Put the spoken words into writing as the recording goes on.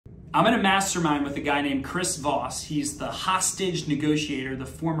I'm in a mastermind with a guy named Chris Voss. He's the hostage negotiator, the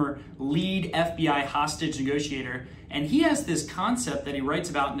former lead FBI hostage negotiator. And he has this concept that he writes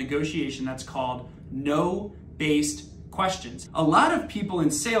about in negotiation that's called no-based questions. A lot of people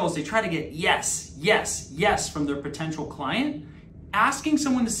in sales, they try to get yes, yes, yes from their potential client. Asking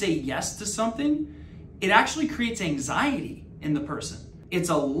someone to say yes to something, it actually creates anxiety in the person. It's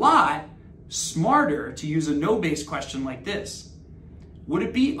a lot smarter to use a no-based question like this. Would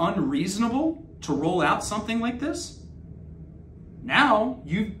it be unreasonable to roll out something like this? Now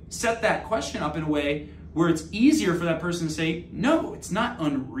you set that question up in a way where it's easier for that person to say, no, it's not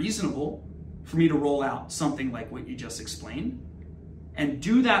unreasonable for me to roll out something like what you just explained. And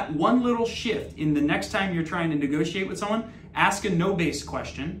do that one little shift in the next time you're trying to negotiate with someone, ask a no-based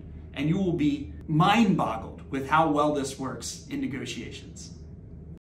question, and you will be mind-boggled with how well this works in negotiations.